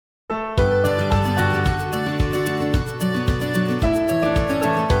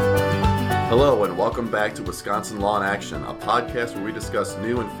Hello and welcome back to Wisconsin Law in Action, a podcast where we discuss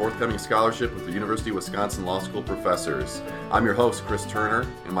new and forthcoming scholarship with the University of Wisconsin Law School professors. I'm your host, Chris Turner,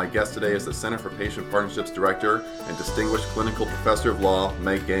 and my guest today is the Center for Patient Partnerships Director and Distinguished Clinical Professor of Law,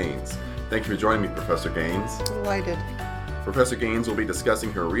 Meg Gaines. Thank you for joining me, Professor Gaines. Delighted. Professor Gaines will be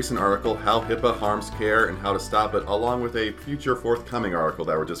discussing her recent article, How HIPAA Harms Care and How to Stop It, along with a future forthcoming article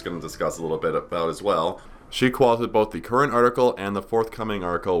that we're just going to discuss a little bit about as well. She co-authored both the current article and the forthcoming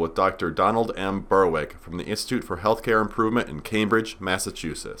article with Dr. Donald M. Berwick from the Institute for Healthcare Improvement in Cambridge,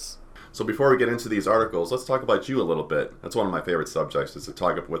 Massachusetts. So before we get into these articles, let's talk about you a little bit. That's one of my favorite subjects, is to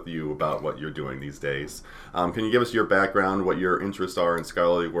talk with you about what you're doing these days. Can you give us your background, what your interests are in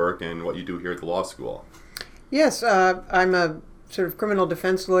scholarly work, and what you do here at the law school? Yes, I'm a sort of criminal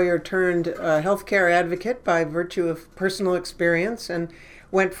defense lawyer turned healthcare advocate by virtue of personal experience, and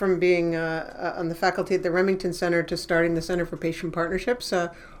went from being on the faculty at the Remington Center to starting the Center for Patient Partnerships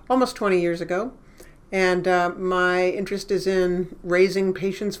almost 20 years ago. And my interest is in raising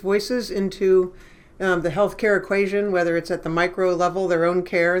patients' voices into the healthcare equation, whether it's at the micro level, their own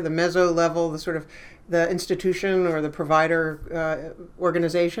care, the meso level, the sort of the institution or the provider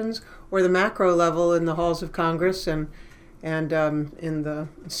organizations, or the macro level in the halls of Congress and in the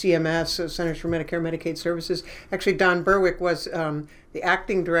CMS, Centers for Medicare and Medicaid Services. Actually, Don Berwick was the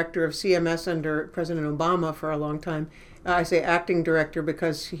acting director of CMS under President Obama for a long time. I say acting director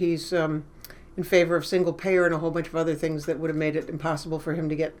because he's in favor of single payer and a whole bunch of other things that would have made it impossible for him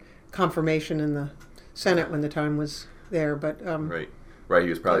to get confirmation in the Senate when the time was there. But Right, he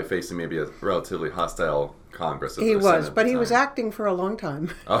was probably facing maybe a relatively hostile Congress. He was, but he was acting for a long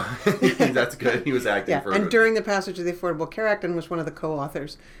time. Oh, that's good. He was acting for. And during the passage of the Affordable Care Act, and was one of the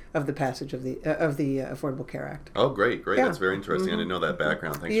co-authors of the passage of the Affordable Care Act. Oh, great! Yeah. That's very interesting. I didn't know that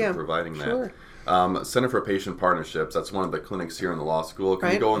background. Thanks for providing that. Sure. Center for Patient Partnerships. That's one of the clinics here in the law school.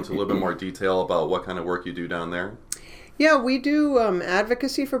 Can you go into a little bit more detail about what kind of work you do down there? Yeah, we do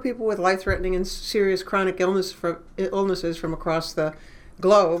advocacy for people with life-threatening and serious chronic illnesses from across the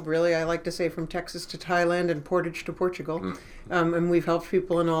globe, really. I like to say from Texas to Thailand and Portage to Portugal. And we've helped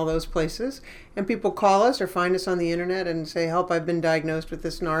people in all those places. And people call us or find us on the internet and say, help, I've been diagnosed with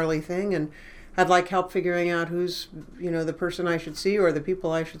this gnarly thing, and I'd like help figuring out who's, the person I should see or the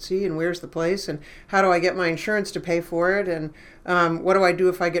people I should see, and where's the place, and how do I get my insurance to pay for it, and what do I do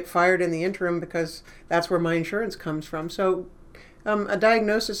if I get fired in the interim, because that's where my insurance comes from. So a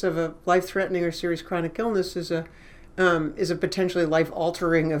diagnosis of a life-threatening or serious chronic illness is a potentially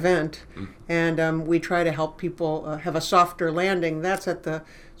life-altering event, and we try to help people have a softer landing. That's at the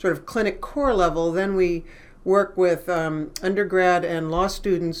sort of clinic core level. Then we work with undergrad and law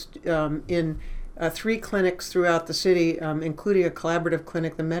students in 3 clinics throughout the city, including a collaborative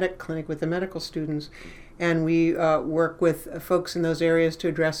clinic, the Medic Clinic, with the medical students. And we work with folks in those areas to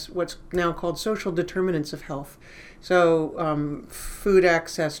address what's now called social determinants of health. So food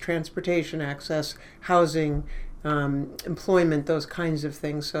access, transportation access, housing, employment, those kinds of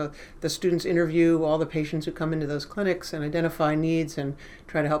things. So the students interview all the patients who come into those clinics and identify needs and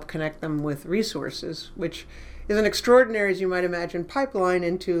try to help connect them with resources, which is an extraordinary, as you might imagine, pipeline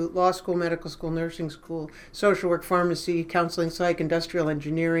into law school, medical school, nursing school, social work, pharmacy, counseling, psych, industrial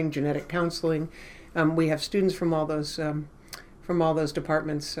engineering, genetic counseling. We have students from all those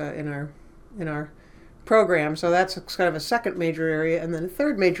departments in our program. So that's kind of a second major area. And then a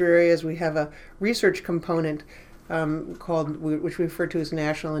third major area is we have a research component which we refer to as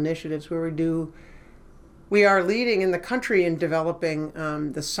national initiatives, where we are leading in the country in developing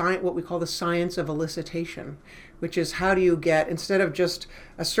what we call the science of elicitation, which is how do you get, instead of just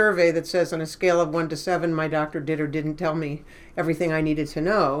a survey that says on a scale of 1 to 7, my doctor did or didn't tell me everything I needed to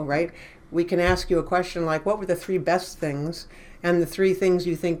know, right? We can ask you a question like, what were the 3 best things and the 3 things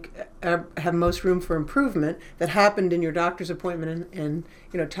you think have most room for improvement that happened in your doctor's appointment, and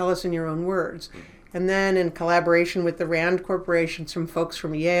tell us in your own words. And then in collaboration with the RAND Corporation, some folks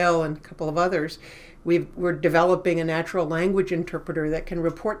from Yale and a couple of others, we're developing a natural language interpreter that can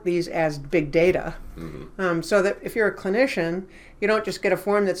report these as big data. So that if you're a clinician, you don't just get a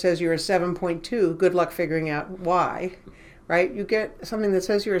form that says you're a 7.2, good luck figuring out why. Right? You get something that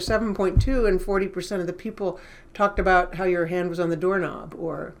says you're a 7.2 and 40% of the people talked about how your hand was on the doorknob,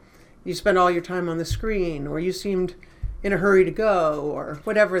 or you spent all your time on the screen, or you seemed in a hurry to go, or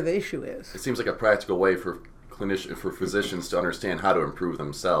whatever the issue is. It seems like a practical way for physicians to understand how to improve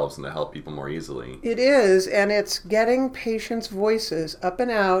themselves and to help people more easily. It is, and it's getting patients' voices up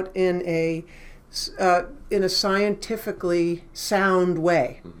and out in a scientifically sound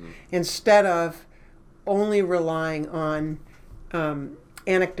way, instead of only relying on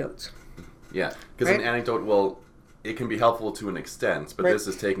anecdotes. Yeah, because an anecdote will it can be helpful to an extent, but Right. this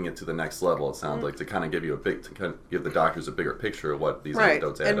is taking it to the next level. It sounds like to kind of give you give the doctors a bigger picture of what these Right.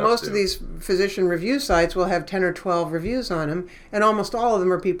 anecdotes add And up most to. of these physician review sites will have 10 or 12 reviews on them, and almost all of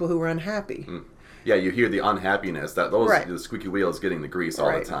them are people who are unhappy. Yeah, you hear the unhappiness that Right. the squeaky wheel is getting the grease all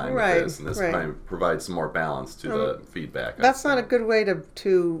Right. the time Right. with this, and this Right. kind of provides some more balance to the feedback. That's not a good way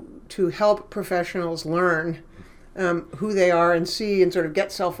to help professionals learn who they are and see and sort of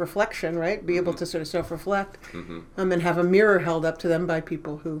get self-reflection, right? Be able to sort of self-reflect and have a mirror held up to them by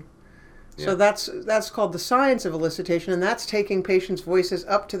people who... So Yeah. that's called the science of elicitation, and that's taking patients' voices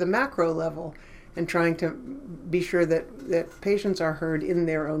up to the macro level and trying to be sure that patients are heard in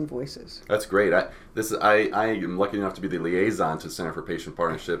their own voices. That's great. I am lucky enough to be the liaison to Center for Patient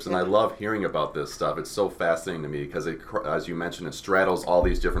Partnerships, and I love hearing about this stuff. It's so fascinating to me because, as you mentioned, it straddles all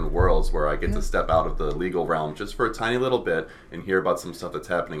these different worlds where I get to step out of the legal realm just for a tiny little bit and hear about some stuff that's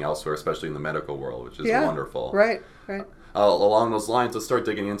happening elsewhere, especially in the medical world, which is wonderful. Right. Along those lines, let's start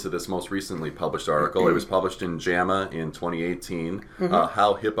digging into this most recently published article. It was published in JAMA in 2018,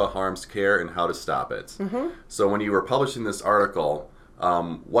 How HIPAA Harms Care and How to Stop It. So when you were publishing this article,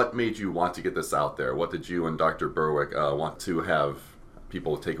 what made you want to get this out there? What did you and Dr. Berwick want to have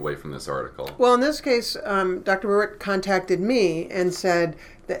people take away from this article? Well, in this case, Dr. Berwick contacted me and said,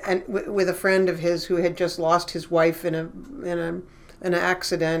 with a friend of his who had just lost his wife in an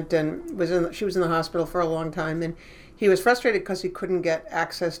accident and she was in the hospital for a long time, and he was frustrated because he couldn't get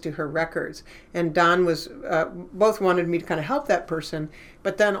access to her records. And Don was, both wanted me to kind of help that person,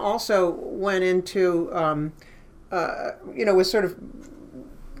 but then also went into, was sort of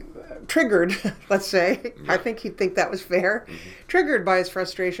triggered, let's say. I think he'd think that was fair. Triggered by his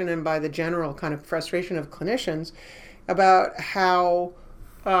frustration and by the general kind of frustration of clinicians about how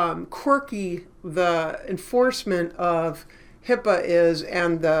quirky the enforcement of HIPAA is,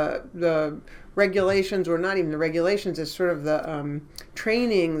 and the regulations, or not even the regulations, is sort of the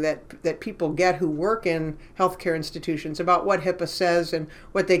training that people get who work in healthcare institutions about what HIPAA says and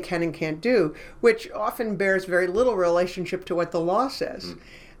what they can and can't do, which often bears very little relationship to what the law says.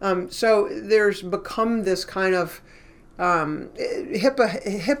 So there's become this kind of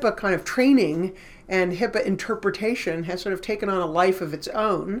HIPAA kind of training, and HIPAA interpretation has sort of taken on a life of its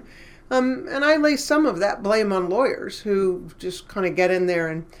own. And I lay some of that blame on lawyers who just kind of get in there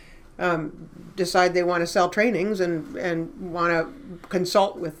and decide they want to sell trainings and want to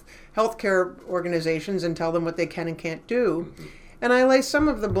consult with healthcare organizations and tell them what they can and can't do. And I lay some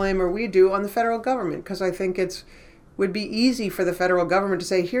of the blame, or we do, on the federal government, because I think would be easy for the federal government to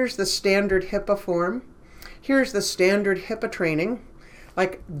say, here's the standard HIPAA form, here's the standard HIPAA training,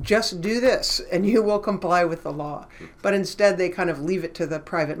 like, just do this and you will comply with the law. But instead they kind of leave it to the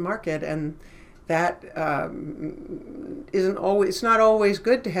private market, and that it's not always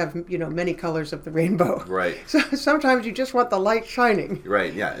good to have, many colors of the rainbow. Right. So sometimes you just want the light shining.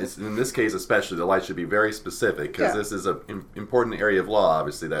 Right, yeah. In this case especially, the light should be very specific, because Yeah. this is an important area of law,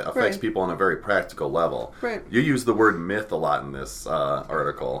 obviously, that affects Right. people on a very practical level. Right. You use the word myth a lot in this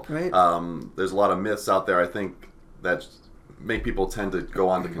article. Right. There's a lot of myths out there, I think, that make people tend to go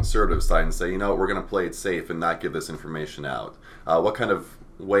on the conservative side and say, we're going to play it safe and not give this information out. What kind of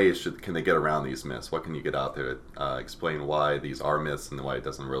ways can they get around these myths? What can you get out there to explain why these are myths and why it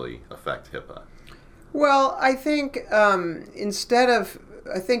doesn't really affect HIPAA? Well, I think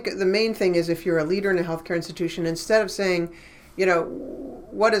I think the main thing is, if you're a leader in a healthcare institution, instead of saying,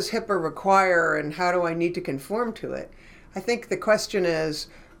 what does HIPAA require and how do I need to conform to it, I think the question is,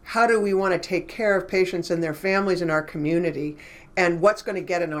 how do we want to take care of patients and their families in our community, and what's going to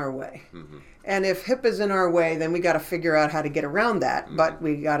get in our way? And if HIPAA's in our way, then we got to figure out how to get around that. But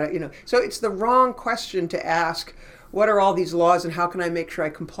we got to, so it's the wrong question to ask, what are all these laws and how can I make sure I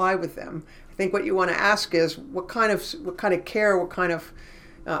comply with them? I think what you want to ask is, what kind of care, what kind of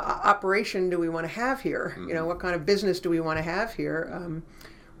operation do we want to have here? What kind of business do we want to have here,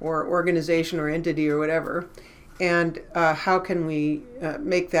 or organization or entity or whatever? And how can we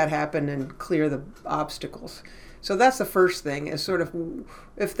make that happen and clear the obstacles? So that's the first thing, is sort of,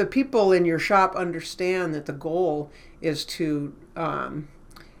 if the people in your shop understand that the goal is to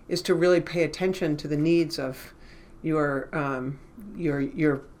really pay attention to the needs of your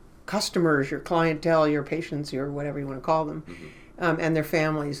customers, your clientele, your patients, your whatever you want to call them, and their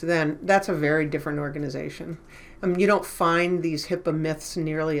families, then that's a very different organization. You don't find these HIPAA myths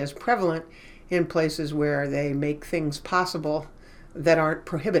nearly as prevalent in places where they make things possible that aren't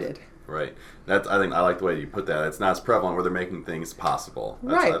prohibited. Right. I think I like the way you put that. It's not as prevalent where they're making things possible.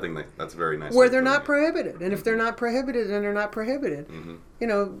 Right. I think that's very nice. Where they're not prohibited. And if they're not prohibited, then they're not prohibited.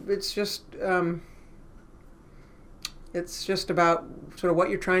 It's just about sort of what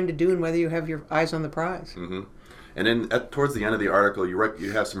you're trying to do and whether you have your eyes on the prize. And then towards the end of the article,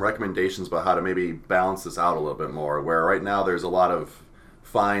 you have some recommendations about how to maybe balance this out a little bit more, where right now there's a lot of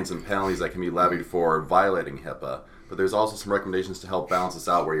fines and penalties that can be levied for violating HIPAA. But there's also some recommendations to help balance this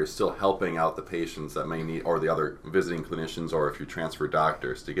out where you're still helping out the patients that may need, or the other visiting clinicians, or if you transfer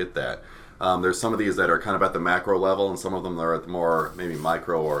doctors to get that. There's some of these that are kind of at the macro level, and some of them are at the more maybe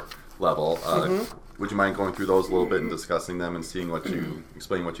micro or level. Would you mind going through those a little bit and discussing them and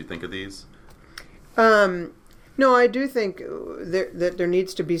explaining what you think of these? No, I do think that there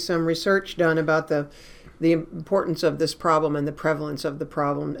needs to be some research done about the importance of this problem and the prevalence of the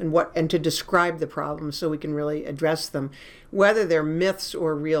problem, and to describe the problems so we can really address them. Whether they're myths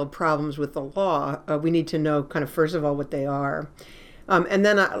or real problems with the law, we need to know kind of first of all what they are. And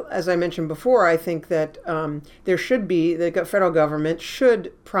then, as I mentioned before, I think that there should be, the federal government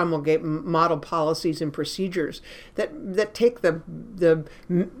should promulgate model policies and procedures that take the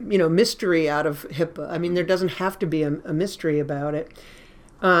mystery out of HIPAA. I mean, there doesn't have to be a mystery about it.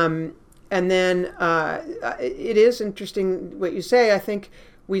 And then it is interesting what you say. I think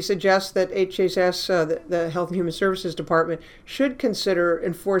we suggest that HHS, the Health and Human Services Department, should consider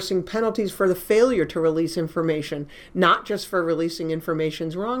enforcing penalties for the failure to release information, not just for releasing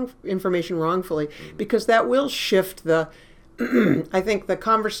information wrongfully, because that will shift I think, the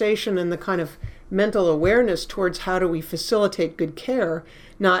conversation and the kind of mental awareness towards how do we facilitate good care,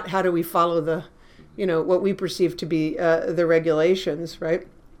 not how do we follow what we perceive to be the regulations, right?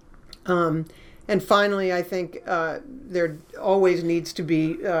 And finally, I think there always needs to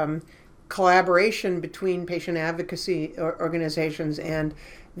be collaboration between patient advocacy organizations and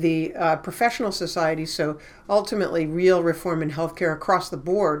the professional societies. So ultimately, real reform in healthcare across the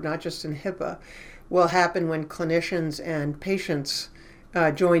board, not just in HIPAA, will happen when clinicians and patients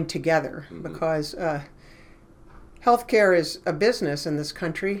join together, because healthcare is a business in this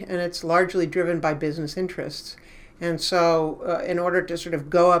country, and it's largely driven by business interests. And so in order to sort of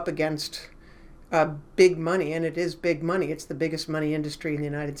go up against big money, and it is big money, it's the biggest money industry in the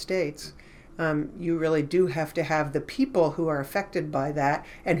United States, you really do have to have the people who are affected by that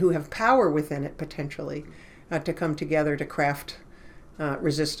and who have power within it potentially to come together to craft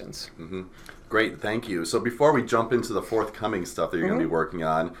resistance. Mm-hmm. Great, thank you. So before we jump into the forthcoming stuff that you're going to be working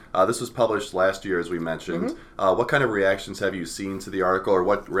on, this was published last year, as we mentioned. What kind of reactions have you seen to the article, or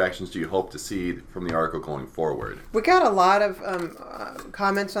what reactions do you hope to see from the article going forward? We got a lot of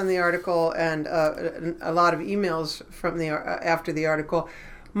comments on the article and a lot of emails from after the article.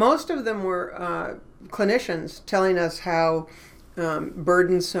 Most of them were clinicians telling us how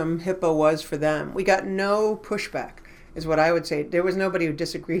burdensome HIPAA was for them. We got no pushback, is what I would say. There was nobody who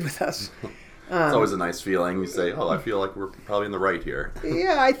disagreed with us. It's always a nice feeling. You say, "Oh, I feel like we're probably in the right here."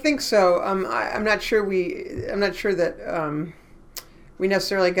 Yeah, I think so. I'm not sure that we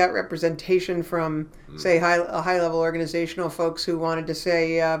necessarily got representation from, say, high-level organizational folks who wanted to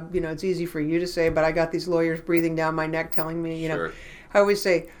say, it's easy for you to say, but I got these lawyers breathing down my neck telling me, Sure. I always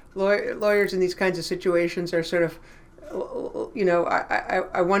say lawyers in these kinds of situations are sort of,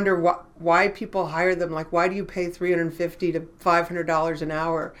 I wonder why people hire them. Like, why do you pay $350 to $500 an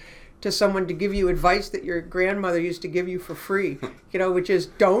hour to someone to give you advice that your grandmother used to give you for free, which is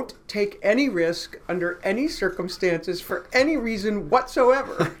don't take any risk under any circumstances for any reason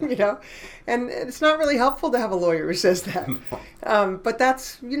whatsoever, and it's not really helpful to have a lawyer who says that. But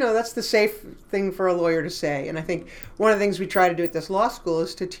that's the safe thing for a lawyer to say. And I think one of the things we try to do at this law school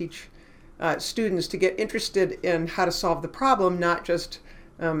is to teach students to get interested in how to solve the problem, not just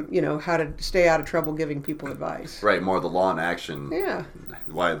how to stay out of trouble giving people advice. Right, more the law in action. Yeah.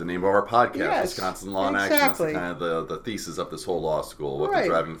 Why the name of our podcast, Yes, Wisconsin Law in Action. That's kind of the thesis of this whole law school, what the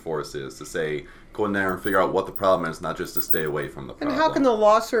driving force is, to say, go in there and figure out what the problem is, not just to stay away from the problem. And how can the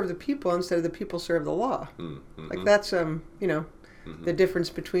law serve the people instead of the people serve the law? Like that's, the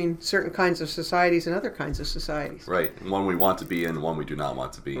difference between certain kinds of societies and other kinds of societies. Right, and one we want to be in and one we do not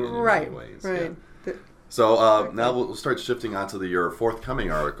want to be in many ways. Right. Yeah. So now we'll start shifting onto your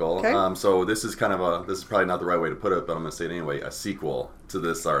forthcoming article. Okay. So this is this is probably not the right way to put it, but I'm going to say it anyway, a sequel to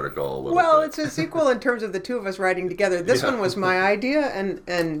this article. It's a sequel in terms of the two of us writing together. This one was my idea,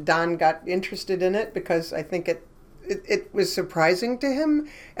 and Don got interested in it because I think it was surprising to him,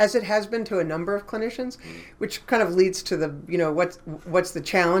 as it has been to a number of clinicians, which kind of leads to the, what's the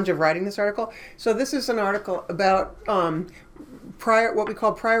challenge of writing this article. So this is an article about what we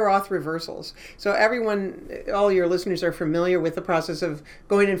call prior auth reversals. So all your listeners are familiar with the process of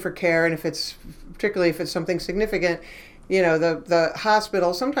going in for care, and particularly if it's something significant, the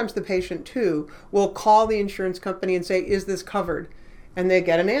hospital, sometimes the patient too, will call the insurance company and say, is this covered? And they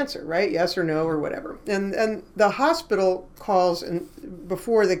get an answer, right? Yes or no or whatever. And the hospital calls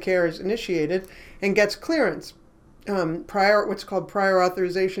before the care is initiated and gets clearance. what's called prior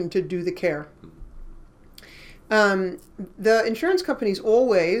authorization to do the care. The insurance companies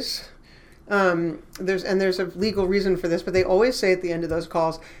always, there's a legal reason for this, but they always say at the end of those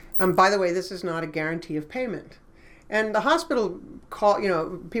calls, by the way, this is not a guarantee of payment. And the hospital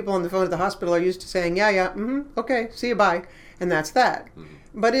people on the phone at the hospital are used to saying, okay, see you, bye. And that's that.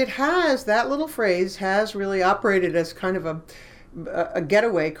 But that little phrase has really operated as kind of a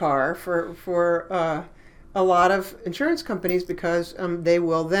getaway car for a lot of insurance companies, because they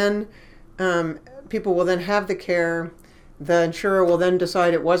will then, people will then have the care. The insurer will then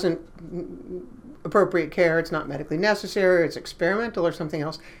decide it wasn't appropriate care, it's not medically necessary, it's experimental or something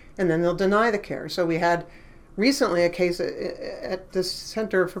else, and then they'll deny the care. So we had recently a case at the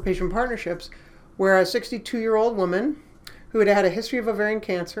Center for Patient Partnerships where a 62-year-old woman who had had a history of ovarian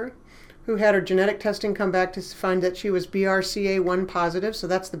cancer, who had her genetic testing come back to find that she was BRCA1 positive, so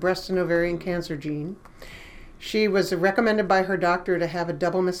that's the breast and ovarian cancer gene. She was recommended by her doctor to have a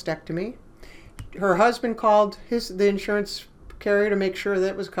double mastectomy. Her husband called the insurance carrier to make sure that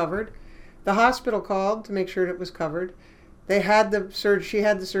it was covered. The hospital called to make sure that it was covered. They had the surgery. She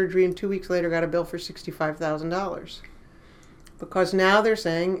had the surgery, and 2 weeks later got a bill for $65,000, because now they're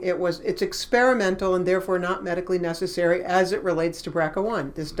saying it's experimental and therefore not medically necessary as it relates to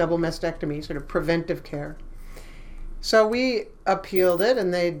BRCA1, this double mastectomy, sort of preventive care. So we appealed it,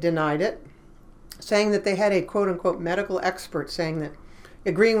 and they denied it, saying that they had a quote-unquote medical expert saying that,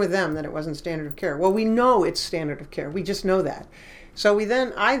 agreeing with them that it wasn't standard of care. Well, we know it's standard of care. We just know that. So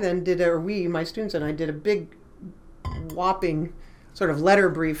my students and I did a big, whopping sort of letter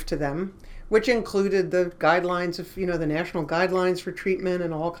brief to them, which included the guidelines of, the national guidelines for treatment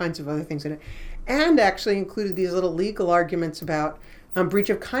and all kinds of other things in it, and actually included these little legal arguments about breach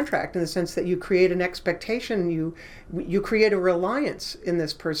of contract, in the sense that you create an expectation, you create a reliance in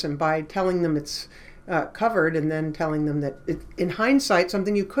this person by telling them it's covered, and then telling them that in hindsight,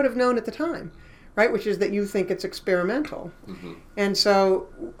 something you could have known at the time, right? Which is that you think it's experimental. Mm-hmm. And so,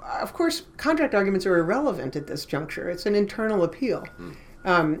 of course, contract arguments are irrelevant at this juncture. It's an internal appeal.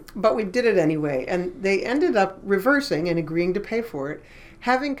 Mm. But we did it anyway, and they ended up reversing and agreeing to pay for it,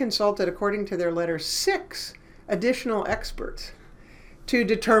 having consulted, according to their letter, 6 additional experts to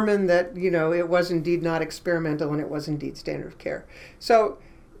determine that, it was indeed not experimental and it was indeed standard of care. So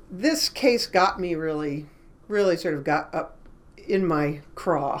this case got me really, really sort of got up in my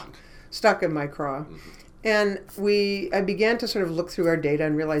craw, stuck in my craw. Mm-hmm. And I began to sort of look through our data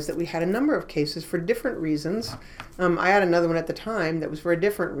and realize that we had a number of cases for different reasons. I had another one at the time that was for a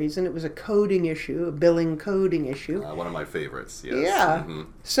different reason. It was a coding issue, a billing coding issue. One of my favorites, yes. Yeah. Mm-hmm.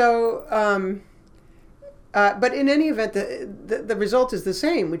 So, but in any event, the result is the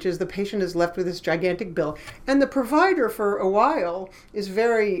same, which is the patient is left with this gigantic bill. And the provider, for a while, is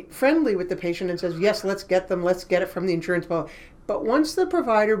very friendly with the patient and says, yes, let's get it from the insurance bill. But once the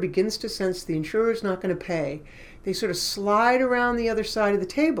provider begins to sense the insurer is not going to pay, they sort of slide around the other side of the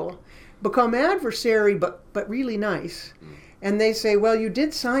table, become adversary, but really nice. Mm. And they say, well, you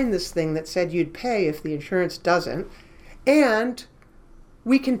did sign this thing that said you'd pay if the insurance doesn't, and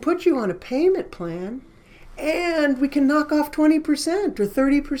we can put you on a payment plan, and we can knock off 20% or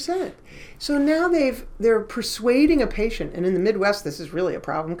 30%. So now they're persuading a patient, and in the Midwest this is really a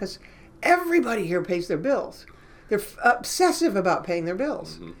problem because everybody here pays their bills. They're obsessive about paying their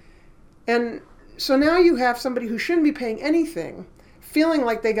bills. Mm-hmm. And so now you have somebody who shouldn't be paying anything, feeling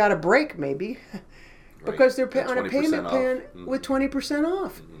like they got a break maybe, because they're on a payment plan with 20%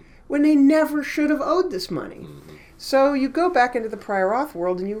 off, when they never should have owed this money. Mm-hmm. So you go back into the prior auth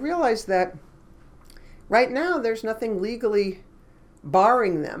world and you realize that right now there's nothing legally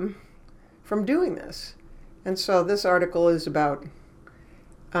barring them from doing this. And so this article is about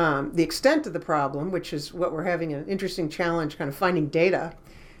the extent of the problem, which is what we're having an interesting challenge, kind of finding data,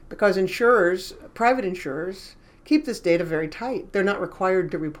 because private insurers, keep this data very tight. They're not required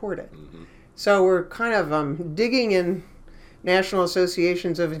to report it. Mm-hmm. So we're kind of digging in national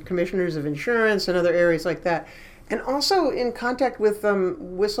associations of commissioners of insurance and other areas like that, and also in contact with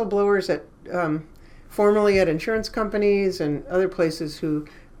whistleblowers at formerly at insurance companies and other places who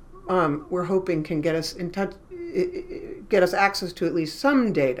we're hoping can get us in touch, get us access to at least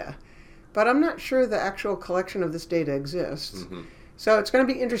some data. But I'm not sure the actual collection of this data exists. Mm-hmm. So it's going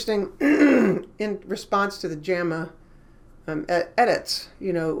to be interesting in response to the JAMA edits,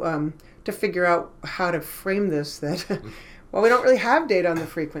 to figure out how to frame this, that, well, we don't really have data on the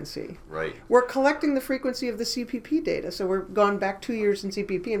frequency. Right. We're collecting the frequency of the CPP data. So we're gone back 2 years in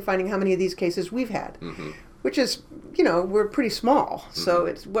CPP and finding how many of these cases we've had, mm-hmm. which is, we're pretty small. Mm-hmm. So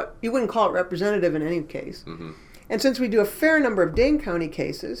it's what you wouldn't call it representative in any case. Mm-hmm. And since we do a fair number of Dane County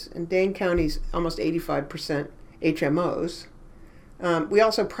cases, and Dane County's almost 85%, HMOs. We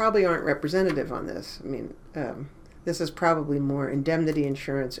also probably aren't representative on this. I mean, this is probably more indemnity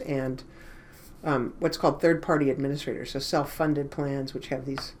insurance and what's called third-party administrators, so self-funded plans, which have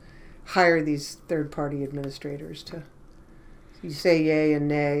hire these third-party administrators to you say yay and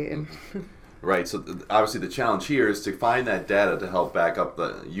nay and. Right. So obviously the challenge here is to find that data to help back up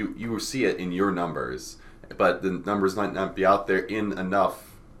you see it in your numbers, but the numbers might not be out there in the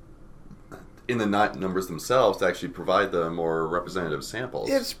numbers themselves to actually provide the more representative samples.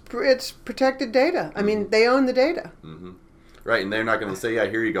 It's protected data. I mean, they own the data. Mm-hmm. Right, and they're not going to say, yeah,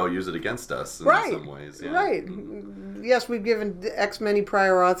 here you go, use it against us in some ways. Yeah. Right. Mm-hmm. Yes, we've given X many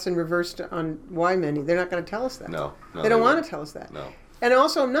prior auths and reversed on Y many. They're not going to tell us that. No they don't want to tell us that. No. And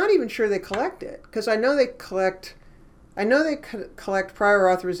also, I'm not even sure they collect it, because I know they collect prior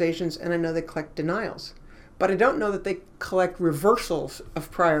authorizations, and I know they collect denials. But I don't know that they collect reversals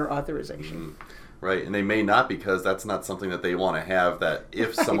of prior authorization. Right, and they may not, because that's not something that they want to have, that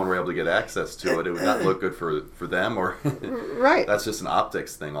if someone were able to get access to it, it would not look good for them, or right. That's just an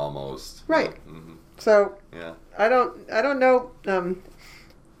optics thing almost. Right. Mm-hmm. So yeah. I don't know. From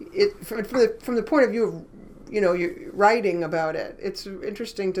the point of view of you're writing about it, it's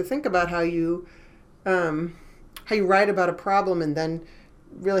interesting to think about how you write about a problem and then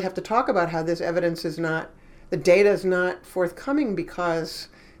really have to talk about how this evidence the data is not forthcoming because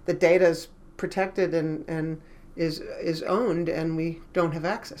the data is protected and is owned and we don't have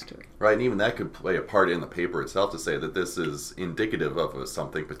access to it. Right, and even that could play a part in the paper itself to say that this is indicative of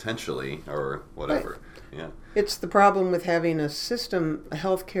something potentially or whatever. Right. Yeah. It's the problem with having a system, a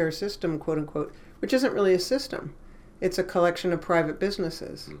healthcare system, quote unquote, which isn't really a system. It's a collection of private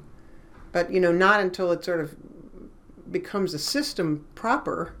businesses. Mm. But, not until it sort of becomes a system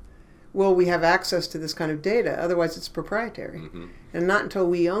proper will we have access to this kind of data. Otherwise, it's proprietary. Mm-hmm. And not until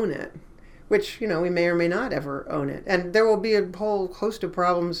we own it, which, we may or may not ever own it. And there will be a whole host of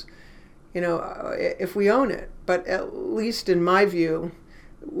problems, if we own it. But at least in my view,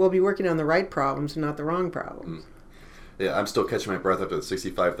 we'll be working on the right problems and not the wrong problems. Mm. Yeah, I'm still catching my breath after the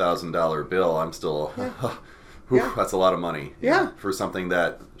 $65,000 bill. I'm still, that's a lot of money. For something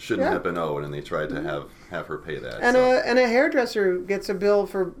that shouldn't have been owed, and they tried to have her pay that. And a hairdresser gets a bill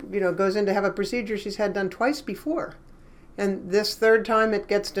for, goes in to have a procedure she's had done twice before. And this third time it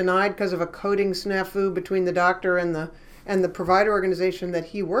gets denied because of a coding snafu between the doctor and the provider organization that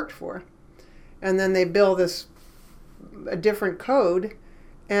he worked for. And then they bill a different code,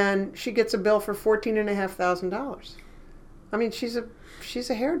 and she gets a bill for $14,500. I mean, she's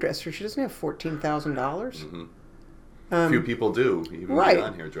a hairdresser. She doesn't have $14,000. Mm-hmm. Few people do, even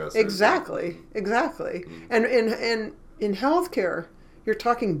non-hairdressers. Exactly. Mm-hmm. And in healthcare, you're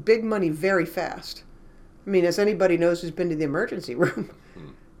talking big money very fast. I mean, as anybody knows who's been to the emergency room,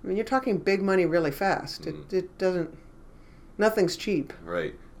 I mean, you're talking big money really fast. It doesn't, nothing's cheap.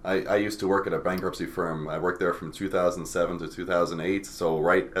 Right. I used to work at a bankruptcy firm. I worked there from 2007 to 2008, so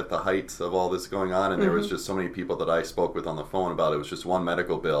right at the height of all this going on, and there was just so many people that I spoke with on the phone about it. It was just one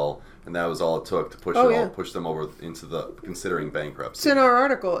medical bill, and that was all it took to push them over into the considering bankruptcy. It's in our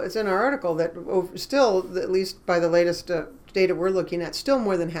article. That still, at least by the latest data we're looking at, still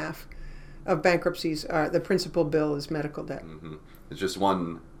more than half of bankruptcies the principal bill is medical debt. Mm-hmm. It's just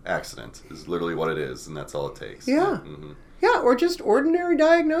one accident is literally what it is, and that's all it takes. Yeah. Mm-hmm. Yeah, or just ordinary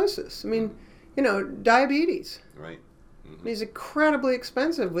diagnosis. I mean, diabetes. Right. Mm-hmm. It's incredibly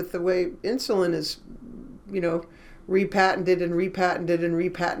expensive with the way insulin is, repatented and repatented and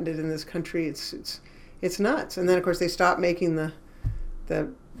repatented in this country. It's nuts. And then of course they stop making the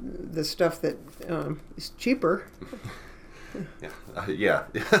stuff that is cheaper. Yeah.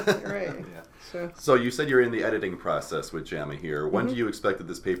 Right. Yeah. So you said you're in the editing process with JAMA here. When do you expect that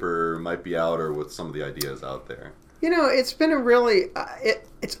this paper might be out, or what some of the ideas out there? It's been a really,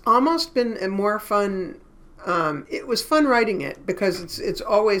 it's almost been a more fun, it was fun writing it because it's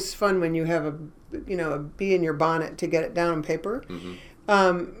always fun when you have a bee in your bonnet to get it down on paper.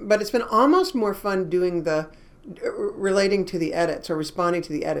 Mm-hmm. But it's been almost more fun doing relating to the edits or responding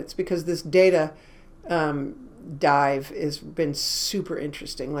to the edits, because this data dive has been super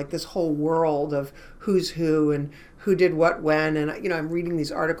interesting. Like this whole world of who's who and who did what when. And, I'm reading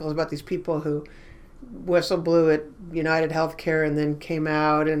these articles about these people who whistle blew at United Healthcare and then came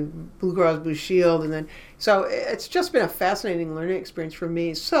out, and Blue Cross Blue Shield, and then so it's just been a fascinating learning experience for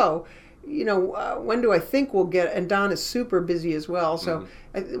me. So, when do I think we'll get? And Don is super busy as well. So,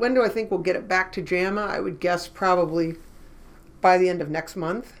 when do I think we'll get it back to JAMA? I would guess probably by the end of next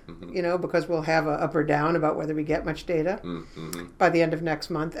month. Mm-hmm. Because we'll have a up or down about whether we get much data by the end of next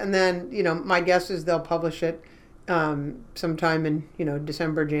month, and then my guess is they'll publish it sometime in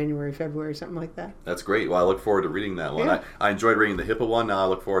December, January, February, something like that. That's great. Well, I look forward to reading that one. Yeah. I enjoyed reading the HIPAA one. Now I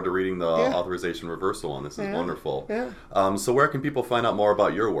look forward to reading the authorization reversal one. This is wonderful. Yeah. So where can people find out more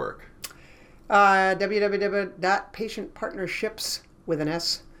about your work? www.patientpartnerships with an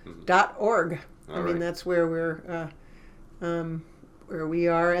S.org. Right. That's where we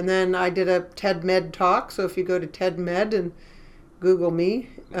are. And then I did a TED Med talk. So if you go to TED Med and Google me,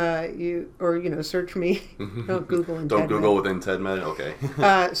 search me. Don't Google and Don't TED Google Med. within TED Med. Okay.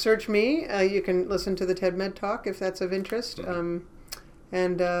 Search me. You can listen to the TED Med talk if that's of interest. And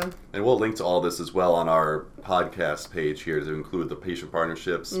we'll link to all this as well on our podcast page here to include the Patient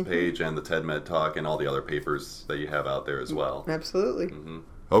Partnerships page and the TED Med talk and all the other papers that you have out there as well. Absolutely.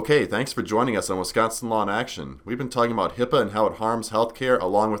 Okay, thanks for joining us on Wisconsin Law in Action. We've been talking about HIPAA and how it harms healthcare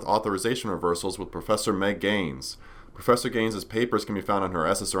along with authorization reversals with Professor Meg Gaines. Professor Gaines' papers can be found on her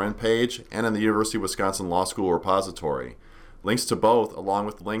SSRN page and in the University of Wisconsin Law School repository. Links to both, along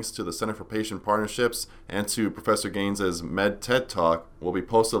with links to the Center for Patient Partnerships and to Professor Gaines' Med TED Talk, will be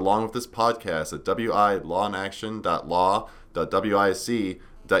posted along with this podcast at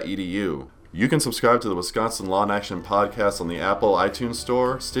wilawinactionlaw.wisc.edu. You can subscribe to the Wisconsin Law in Action podcast on the Apple iTunes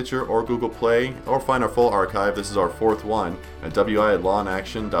Store, Stitcher, or Google Play, or find our full archive. This is our fourth one at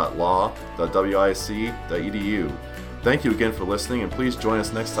wilawinaction.law.wisc.edu. Thank you again for listening, and please join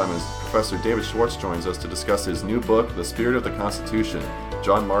us next time as Professor David Schwartz joins us to discuss his new book, The Spirit of the Constitution,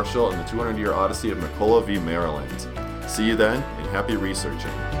 John Marshall and the 200-Year Odyssey of Nicola v. Maryland. See you then, and happy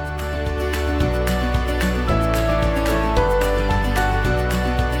researching.